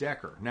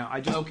Decker. Now,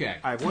 I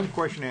have one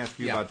question to ask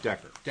you about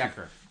Decker.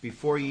 Decker.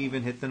 Before you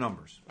even hit the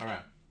numbers. All right.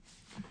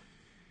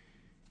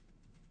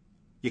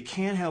 You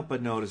can't help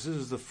but notice this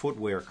is the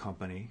footwear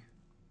company.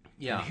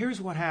 Yeah. And here's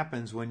what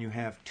happens when you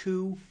have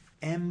two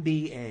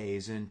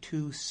MBAs and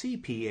two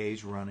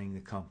CPAs running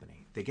the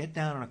company. They get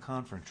down in a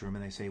conference room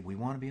and they say, we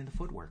want to be in the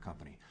footwear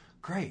company.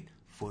 Great.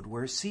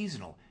 Footwear is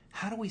seasonal.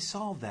 How do we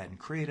solve that and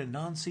create a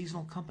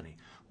non-seasonal company?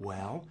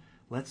 Well,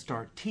 let's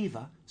start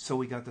Teva, so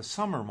we got the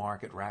summer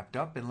market wrapped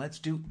up, and let's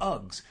do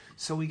Uggs,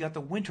 so we got the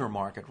winter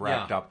market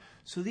wrapped up.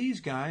 So these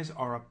guys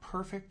are a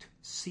perfect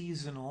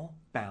seasonal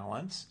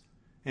balance.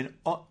 And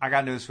I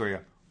got news for you.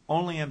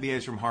 Only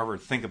MBAs from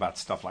Harvard think about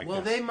stuff like this.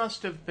 Well, they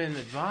must have been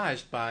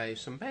advised by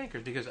some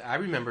bankers, because I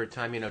remember a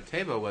time,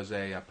 Teva was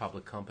a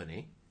public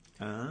company.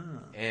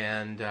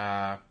 And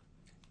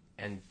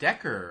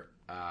Decker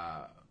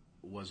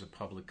was a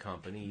public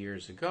company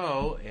years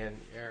ago,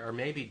 or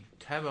maybe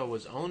Teva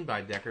was owned by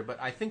Decker, but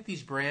I think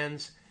these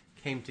brands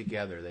came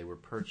together. They were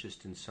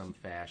purchased in some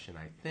fashion,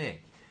 I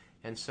think.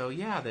 And so,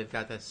 yeah, they've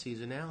got that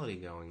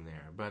seasonality going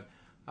there. But,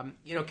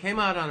 came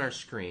out on our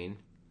screen,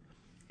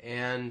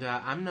 and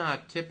I'm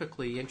not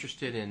typically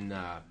interested in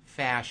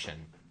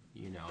fashion,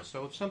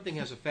 So if something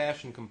has a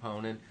fashion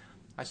component,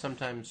 I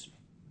sometimes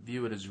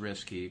view it as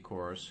risky, of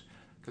course,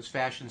 because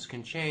fashions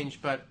can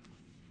change, but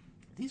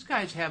these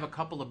guys have a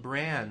couple of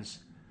brands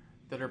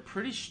that are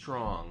pretty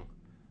strong.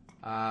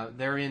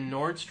 They're in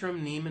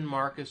Nordstrom, Neiman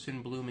Marcus,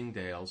 and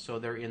Bloomingdale's, so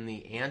they're in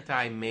the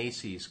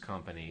anti-Macy's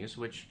companies,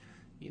 which,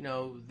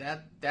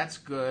 that's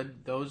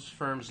good. Those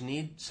firms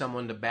need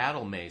someone to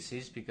battle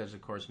Macy's because,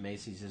 of course,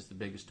 Macy's is the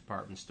biggest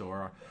department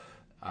store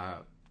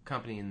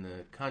company in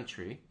the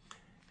country.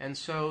 And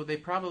so they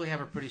probably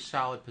have a pretty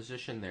solid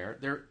position there.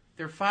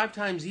 They're 5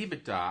 times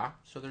EBITDA,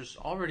 so there's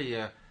already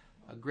a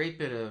great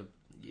bit of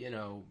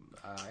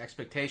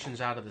expectations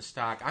out of the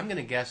stock. I'm going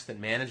to guess that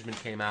management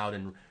came out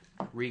and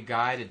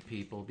re-guided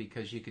people,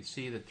 because you could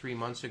see that 3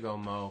 months ago,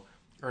 Mo,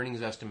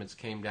 earnings estimates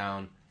came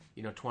down,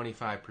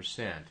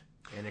 25%,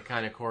 and it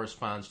kind of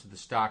corresponds to the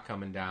stock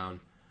coming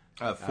down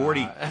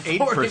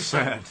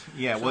 48%.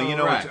 Yeah, so,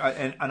 well,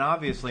 right. and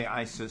obviously,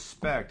 I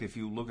suspect if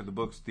you look at the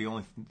books, the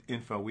only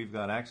info we've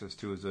got access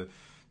to is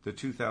the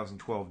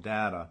 2012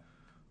 data.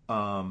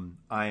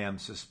 I am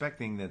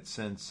suspecting that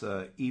since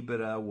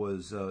EBITDA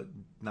was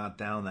not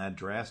down that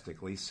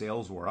drastically,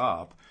 sales were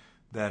up,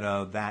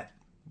 that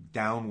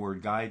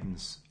downward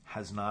guidance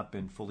has not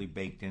been fully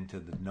baked into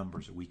the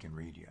numbers that we can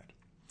read yet.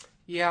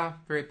 Yeah,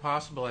 very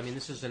possible. I mean,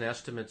 this is an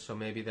estimate, so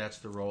maybe that's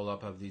the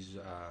roll-up of these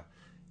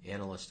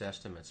analyst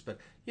estimates. But,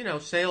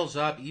 sales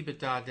up,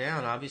 EBITDA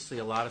down. Obviously,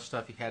 a lot of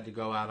stuff you had to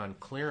go out on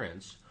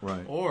clearance.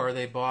 Right. Or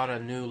they bought a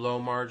new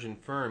low-margin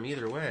firm.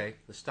 Either way,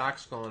 the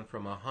stock's going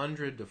from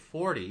 100 to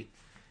 40.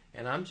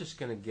 And I'm just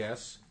going to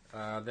guess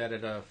that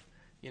at a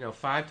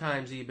 5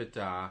 times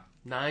EBITDA,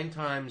 9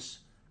 times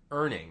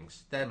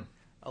earnings, that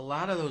a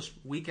lot of those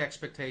weak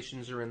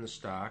expectations are in the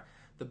stock.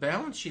 The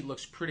balance sheet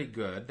looks pretty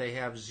good. They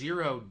have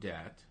 0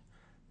 debt.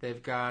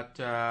 They've got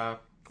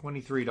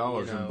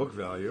 $23 in book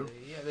value.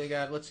 Yeah, they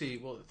got,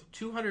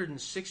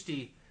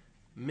 $260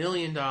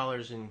 million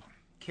in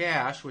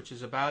cash, which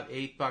is about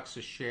 $8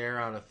 a share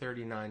on a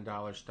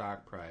 $39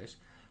 stock price.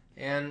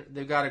 And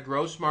they've got a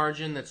gross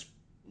margin that's,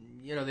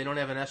 they don't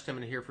have an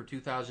estimate here for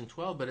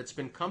 2012, but it's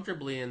been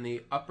comfortably in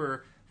the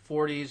upper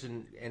 40s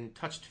and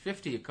touched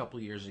 50 a couple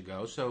years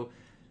ago. So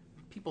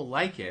people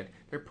like it.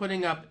 They're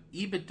putting up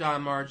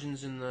EBITDA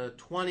margins in the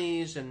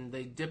 20s, and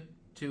they dipped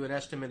to an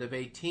estimate of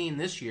 18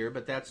 this year,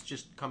 but that's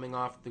just coming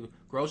off the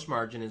gross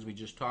margin as we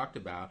just talked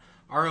about.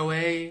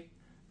 ROA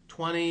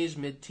 20s,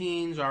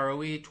 mid-teens,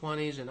 ROE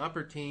 20s, and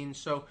upper teens.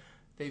 So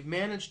they've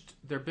managed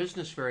their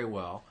business very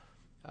well.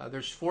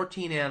 There's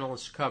 14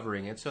 analysts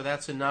covering it, so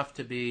that's enough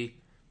to be,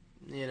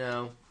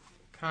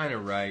 kind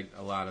of right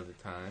a lot of the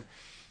time.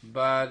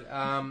 But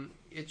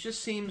it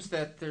just seems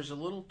that there's a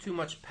little too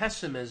much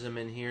pessimism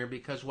in here,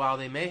 because while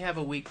they may have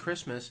a weak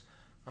Christmas,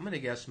 I'm going to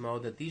guess, Mo,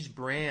 that these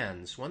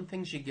brands, one of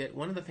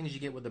the things you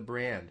get with a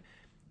brand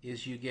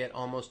is you get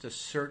almost a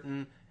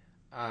certain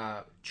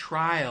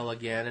trial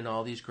again in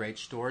all these great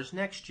stores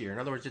next year. In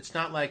other words, it's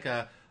not like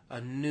a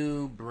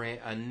new brand,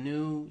 a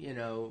new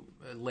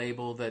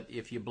label that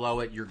if you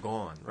blow it, you're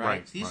gone.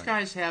 Right? These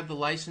guys have the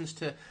license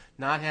to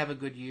not have a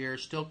good year,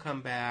 still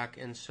come back,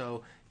 and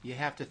so you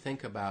have to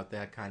think about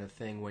that kind of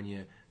thing when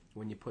you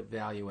put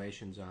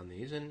valuations on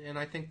these. And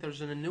I think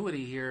there's an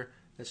annuity here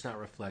that's not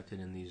reflected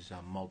in these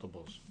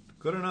multiples.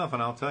 Good enough,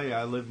 and I'll tell you,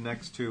 I live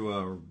next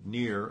to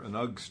near an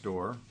UGG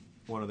store,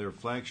 one of their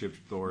flagship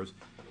stores,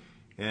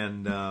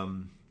 and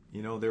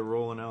they're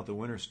rolling out the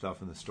winter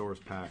stuff, and the store's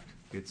packed.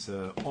 It's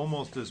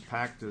almost as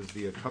packed as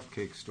the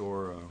cupcake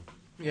store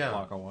a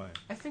block away.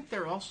 I think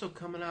they're also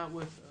coming out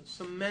with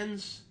some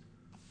men's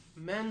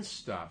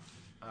stuff.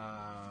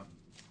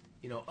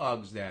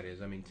 Uggs, that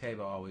is. I mean,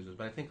 Teva always is,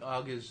 but I think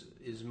UGG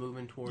is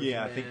moving towards.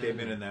 Yeah, I think they've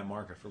been in that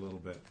market for a little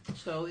bit.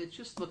 So it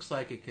just looks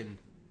like it can,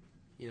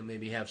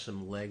 maybe have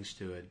some legs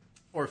to it,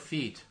 or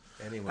feet,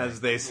 anyway.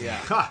 As they say.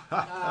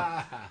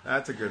 Yeah.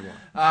 That's a good one.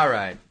 All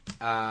right.